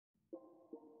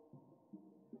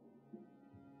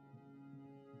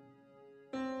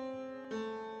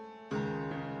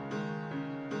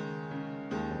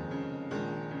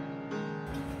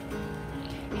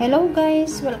Hello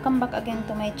guys! Welcome back again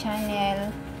to my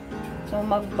channel. So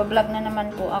magbablog na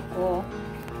naman po ako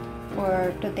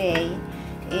for today.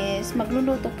 Is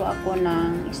magluluto po ako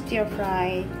ng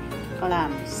stir-fry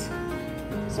clams.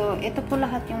 So ito po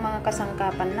lahat yung mga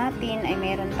kasangkapan natin ay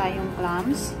meron tayong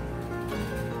clams,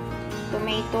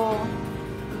 tomato,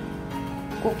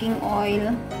 cooking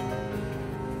oil,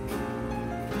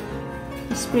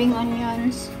 spring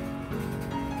onions,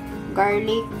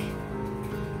 garlic,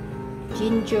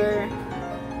 ginger,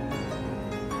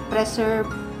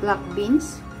 preserved black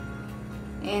beans,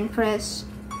 and fresh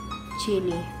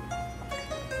chili.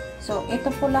 So,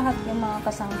 ito po lahat yung mga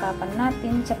kasangkapan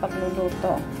natin sa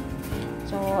pagluluto.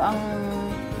 So, ang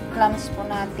clams po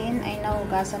natin ay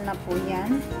nahugasan na po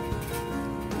yan.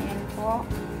 Ayan po.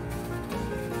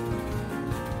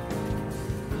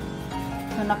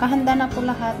 So, nakahanda na po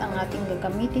lahat ang ating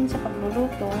gagamitin sa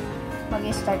pagluluto.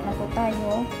 Mag-start na po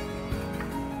tayo.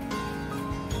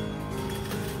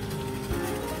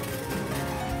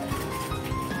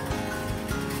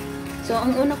 So,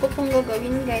 ang una ko pong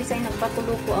gagawin guys ay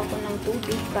nagpakulo po ako ng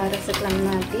tubig para sa clam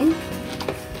natin.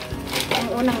 Ang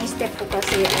unang step po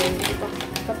kasi ay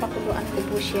papakuluan ko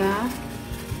po siya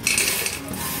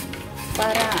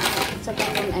para sa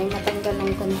ganun ay matanggal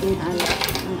ng konting alat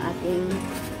ng ating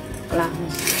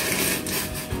clams.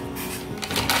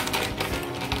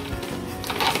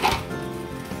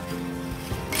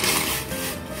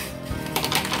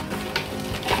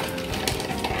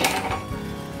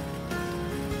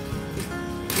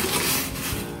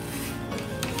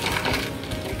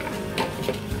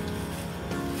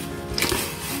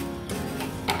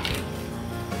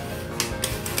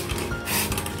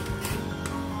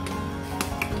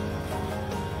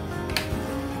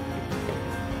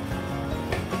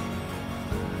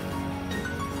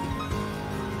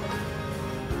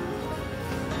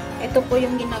 Ito po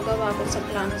yung ginagawa ko sa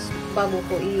clams bago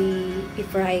ko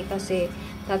i-fry kasi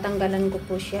tatanggalan ko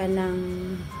po siya ng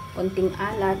konting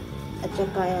alat at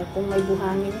saka kung may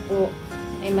buhangin po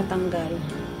ay matanggal.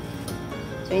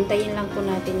 So hintayin lang po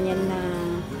natin yan na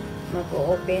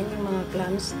mag-open yung mga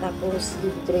clams tapos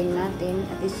i-drain natin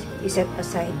at i-set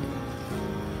aside.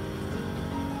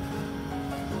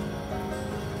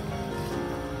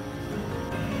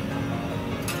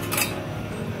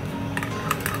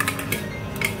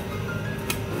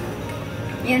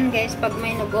 Yan guys, pag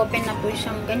may nag-open na po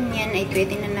siyang ganyan, ay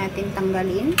pwede na natin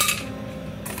tanggalin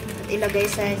at ilagay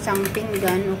sa isang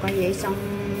pinggan o kaya isang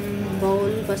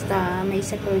bowl, basta may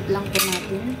separate lang po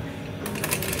natin.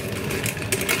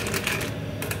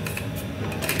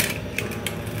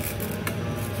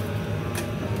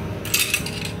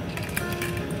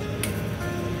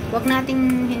 Huwag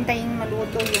nating hintayin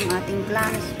maluto yung ating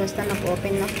clams, basta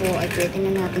nag-open na po ay pwede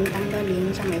na natin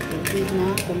tanggalin sa may tubig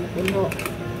na kumukulo.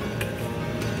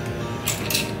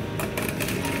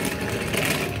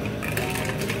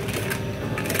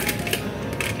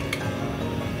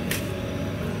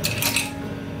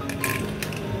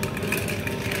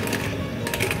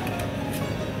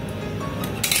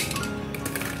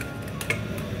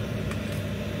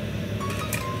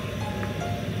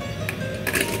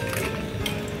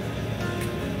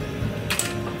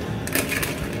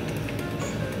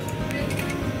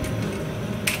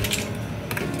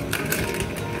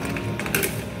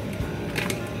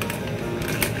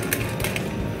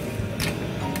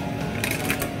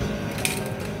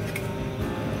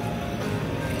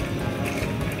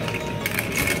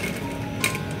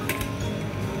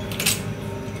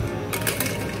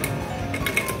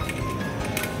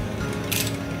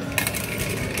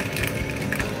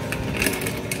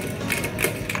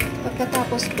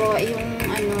 Pagkatapos po, yung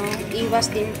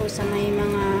iwas din po sa may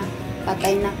mga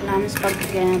patay na clams pag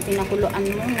pinakuluan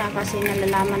muna kasi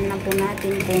nalalaman na po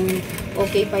natin kung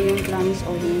okay pa yung clams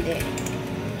o hindi.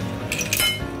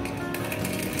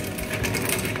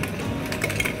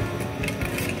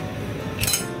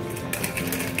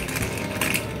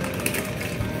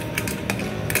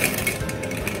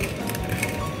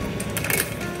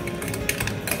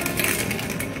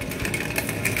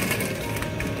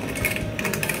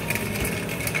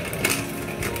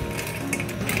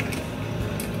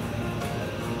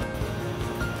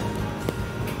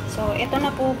 So, ito na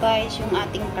po guys yung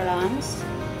ating clams.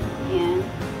 Ayan.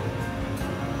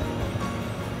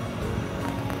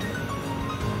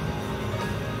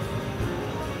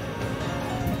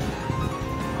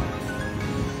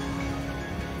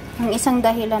 Ang isang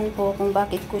dahilan po kung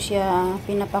bakit ko siya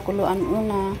pinapakuluan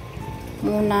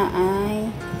muna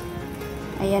ay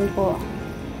ayan po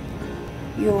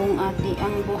yung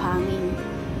ang buhangin.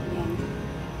 Ayan.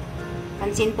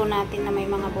 Pansin po natin na may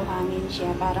mga buhangin siya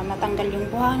para matanggal yung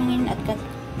buhangin at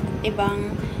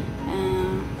ibang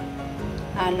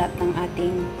alat ng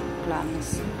ating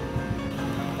clams.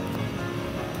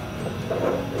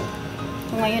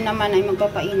 So, ngayon naman ay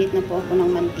magpapainit na po ako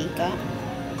ng mantika.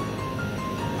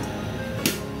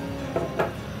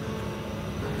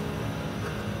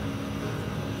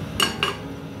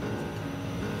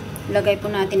 Lagay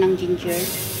po natin ang ginger,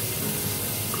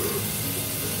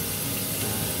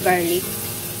 garlic,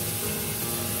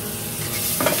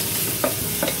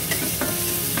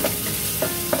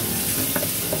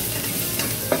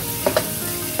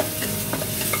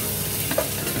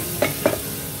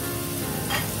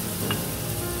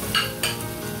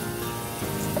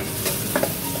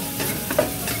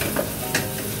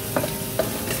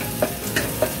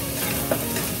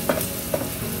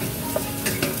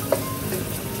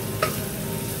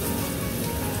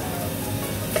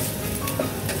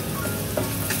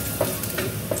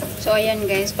 so ayan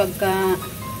guys, pagka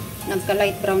nagka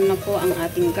light brown na po ang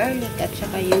ating garlic at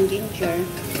saka yung ginger,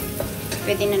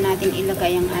 pwede na natin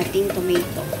ilagay ang ating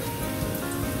tomato.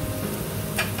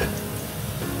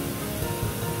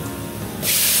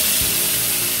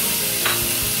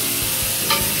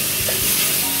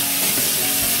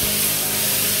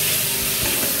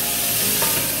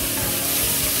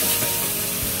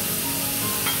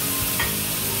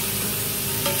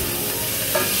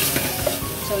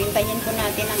 So, hintayin po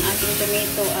natin ang ating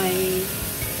tomato ay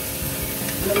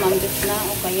lumambot na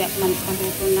o kaya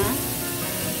maluto na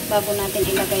bago natin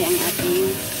ilagay ang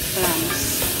ating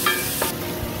clams.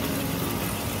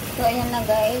 So, ayan na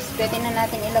guys. Pwede na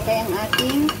natin ilagay ang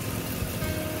ating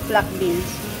black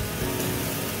beans.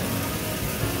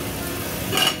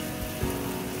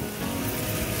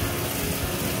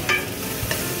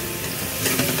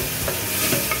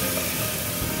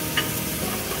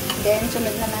 Then,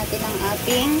 sunod na natin ang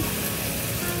ating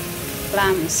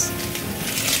clams.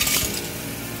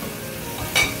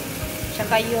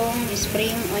 Tsaka yung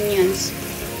spring onions.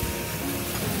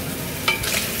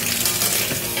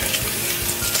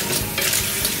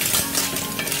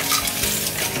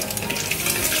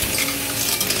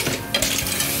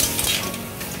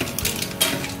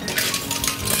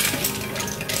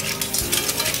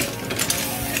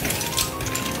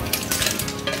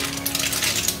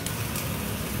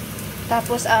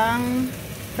 Tapos ang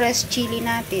fresh chili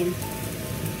natin.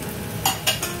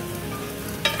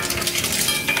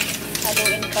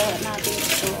 Haluin pa natin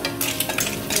ito.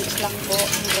 Mix lang po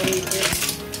ang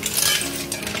konti.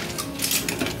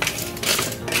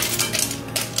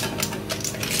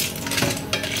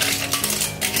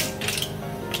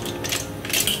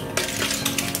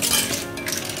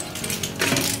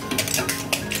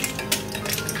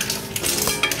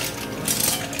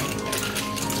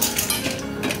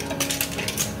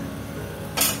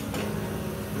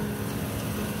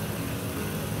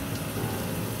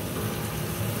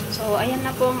 So, ayan na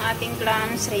po ang ating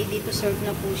clams. Ready to serve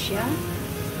na po siya.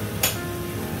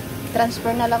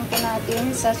 Transfer na lang po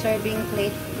natin sa serving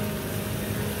plate.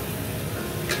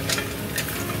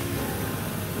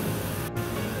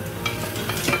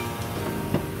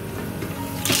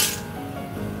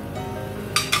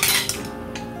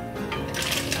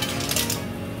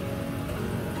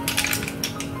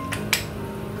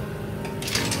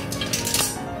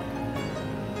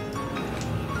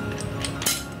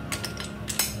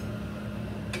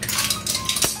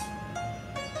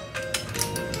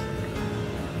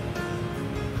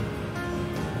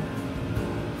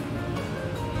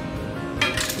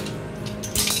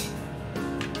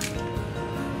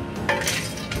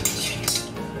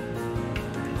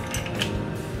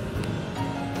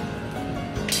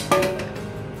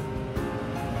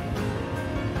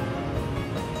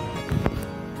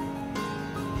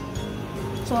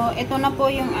 So, ito na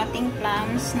po yung ating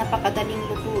clams. Napakadaling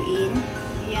lutuin.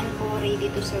 Yan po,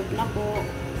 ready to serve na po.